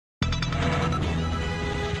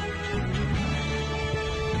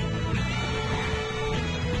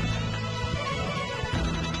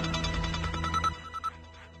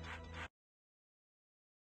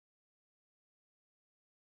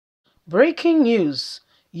Breaking news.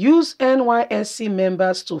 Use NYSC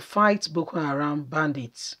members to fight Boko Haram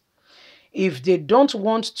bandits. If they don't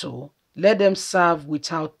want to, let them serve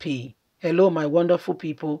without pay. Hello, my wonderful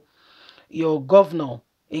people. Your governor,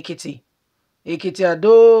 Ekiti. Ekiti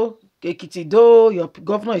Ado, Ekiti Do, your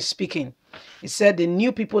governor is speaking. He said the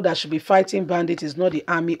new people that should be fighting bandits is not the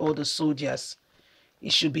army or the soldiers.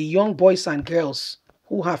 It should be young boys and girls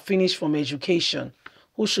who have finished from education,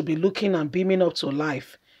 who should be looking and beaming up to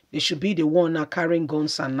life. They should be the one now carrying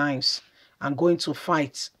guns and knives and going to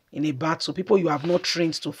fight in a battle. People you have not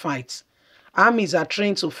trained to fight. Armies are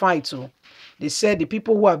trained to fight. Oh. They said the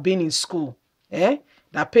people who have been in school, their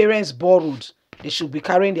parents borrowed, they should be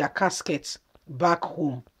carrying their caskets back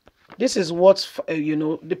home. This is what,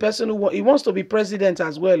 the person who he wants to be president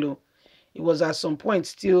as well. Oh. He was at some point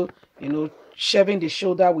still, sharing the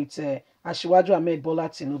shoulder with Asiwaju Ahmed Bola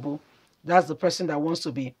Tinubu. That's the person that wants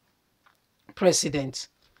to be president.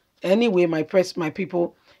 Anyway, my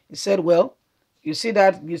people, he said, well, you see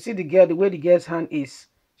the girl, the way the girl's hand is,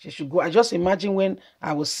 she should go. I just imagine when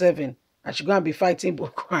I was 7, I should go and be fighting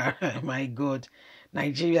Boko Haram. My God,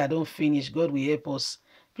 Nigeria, don't finish. God will help us.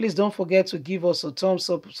 Please don't forget to give us a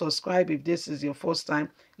thumbs up, subscribe if this is your first time.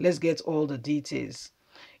 Let's get all the details.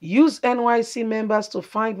 Use NYC members to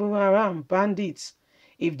fight Boko Haram bandits.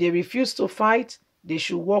 If they refuse to fight, they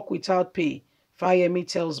should work without pay, FAYEMI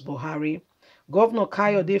tells Buhari. Governor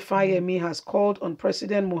Kayode FAYEMI has called on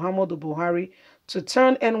President Muhammadu Buhari to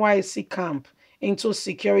turn NYC camp into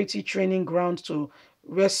security training ground to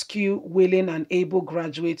rescue willing and able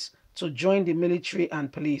graduates to join the military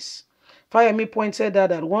and police. FAYEMI pointed out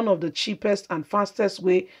that one of the cheapest and fastest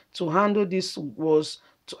way to handle this was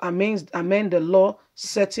to amend the law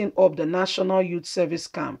setting up the National Youth Service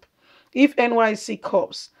Camp. If NYC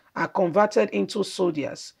corps are converted into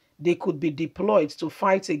soldiers, they could be deployed to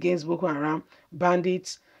fight against Boko Haram,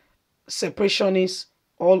 bandits, separationists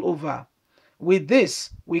all over. With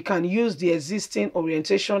this, we can use the existing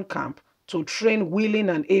orientation camp to train willing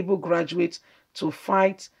and able graduates to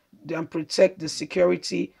fight and protect the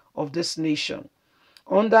security of this nation.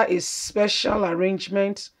 Under a special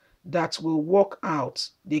arrangement that will work out,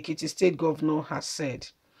 the Ekiti State Governor has said.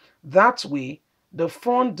 That way, the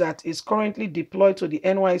fund that is currently deployed to the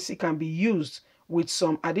NYC can be used with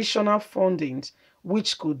some additional funding,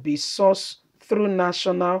 which could be sourced through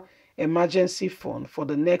National Emergency Fund for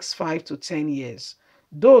the next 5 to 10 years.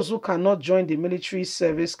 Those who cannot join the military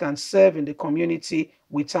service can serve in the community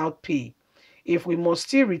without pay. If we must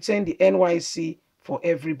still retain the NYC for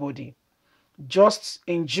everybody. Just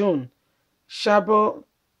in June, Shaibu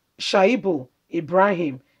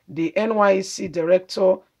Ibrahim, the NYC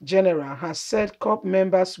Director General, has said corps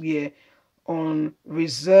members were on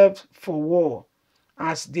reserve for war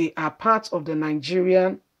as they are part of the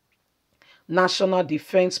Nigerian National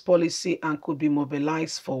Defense Policy and could be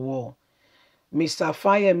mobilized for war. Mr.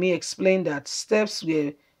 FAYEMI explained that steps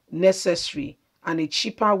were necessary and a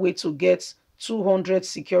cheaper way to get 200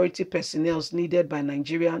 security personnel needed by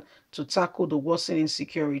Nigeria to tackle the worsening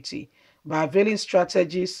insecurity. By availing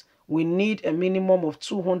strategies, we need a minimum of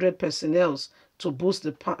 200 personnel to boost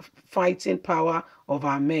the fighting power of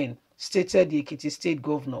our men, stated the Ekiti State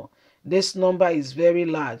Governor. This number is very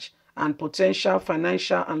large and potential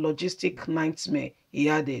financial and logistic nightmare, he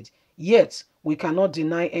added. Yet, we cannot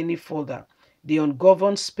deny any further. The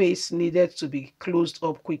ungoverned space needed to be closed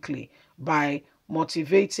up quickly by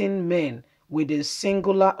motivating men with a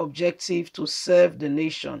singular objective to serve the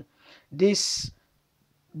nation. This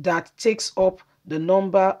that takes up the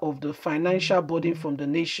number of the financial burden from the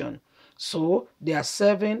nation. So they are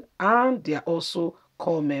serving and they are also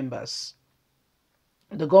corps members.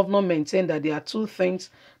 The governor maintained that there are two things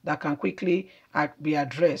that can quickly be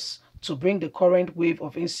addressed to bring the current wave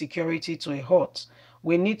of insecurity to a halt.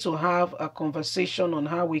 We need to have a conversation on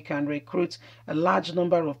how we can recruit a large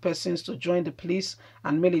number of persons to join the police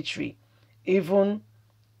and military, even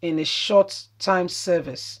in a short time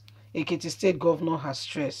service, Ekiti State Governor has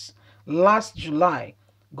stressed. Last July,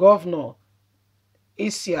 Governor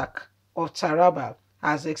Isiaq of Taraba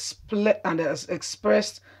has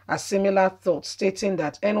expressed a similar thought, stating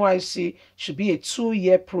that NYC should be a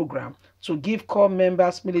 2-year program to give corps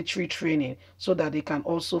members military training so that they can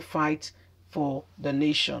also fight for the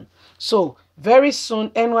nation. So very soon,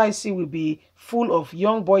 NYC will be full of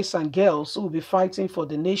young boys and girls who will be fighting for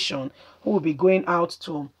the nation, who will be going out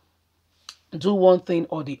to do one thing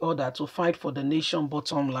or the other to fight for the nation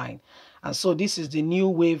bottom line. And so this is the new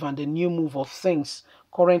wave and the new move of things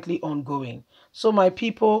currently ongoing. So my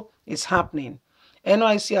people, it's happening.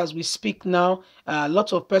 NYC, as we speak now, a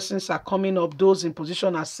lot of persons are coming up. Those in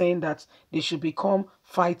position are saying that they should become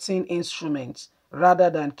fighting instruments. rather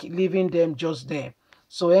than leaving them just there.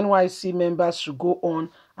 So NYSC members should go on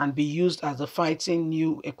and be used as the fighting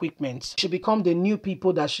new equipment. Should become the new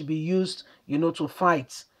people that should be used, to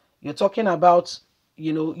fight. You're talking about,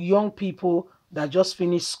 young people that just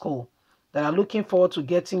finished school, that are looking forward to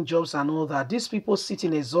getting jobs and all that. These people sit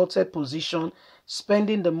in exalted position,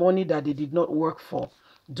 spending the money that they did not work for,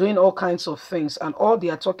 doing all kinds of things. And all they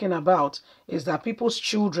are talking about is that people's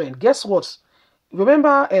children, guess what?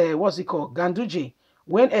 Remember, what's it called? Ganduje,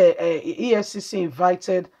 when EFCC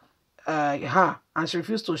invited her and she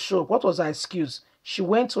refused to show up. What was her excuse? She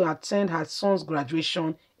went to attend her son's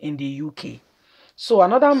graduation in the UK. So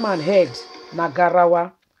another man head,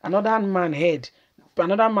 Nagarawa, another man head,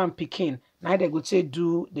 another man picking. Now they go say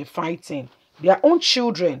do the fighting. Their own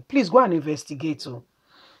children, please go and investigate. Oh.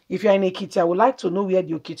 If you're in Ekiti, I would like to know where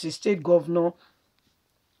the Ekiti state governor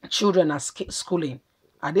children are schooling.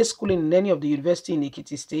 Are they schooling in any of the university in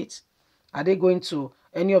Ekiti state? Are they going to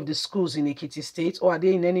any of the schools in Ekiti state, or are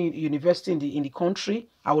they in any university in the country?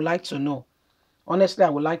 I would like to know. Honestly, I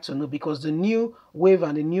would like to know, because the new wave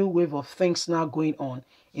of things now going on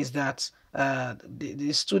is that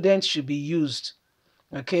the students should be used,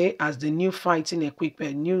 okay, as the new fighting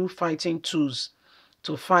equipment, new fighting tools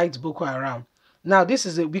to fight Boko Haram. Now, this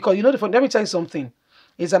is because let me tell you something.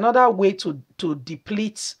 It's another way to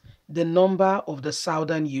deplete the number of the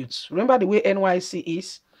southern youths. Remember the way NYC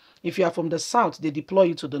is? If you are from the south, they deploy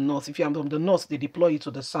you to the north. If you are from the north, they deploy you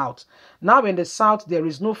to the south. Now in the south, there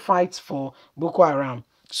is no fight for Boko Haram.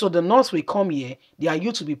 So the north will come here. They are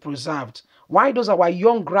youth to be preserved. Why those are our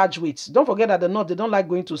young graduates? Don't forget that the north, they don't like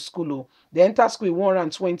going to school. Oh. They enter school with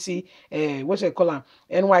 120, what's it called?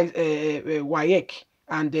 WAEC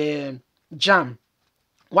and JAM.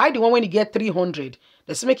 Why the one when you get 300,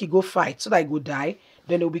 let's make it go fight so that it go die?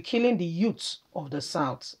 Then they'll be killing the youths of the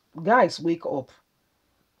south. Guys, wake up.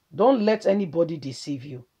 Don't let anybody deceive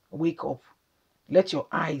you. Wake up. Let your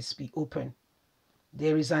eyes be open.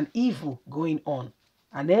 There is an evil going on,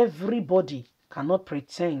 and everybody cannot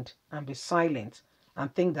pretend and be silent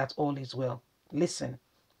and think that all is well. Listen,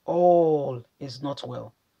 all is not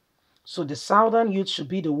well. So the southern youths should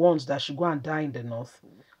be the ones that should go and die in the north,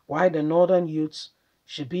 while the northern youths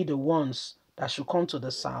should be the ones that should come to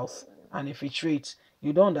the south and infiltrate.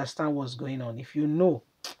 You don't understand what's going on. If you know,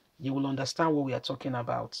 you will understand what we are talking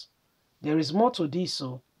about. There is more to this,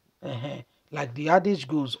 so like the adage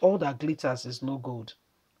goes, all that glitters is no gold.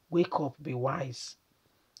 Wake up, be wise.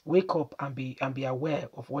 Wake up and be aware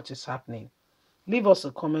of what is happening. Leave us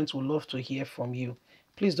a comment. We'd love to hear from you.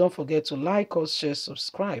 Please don't forget to like us, share,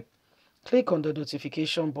 subscribe. Click on the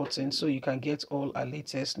notification button so you can get all our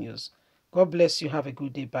latest news. God bless you. Have a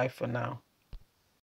good day. Bye for now.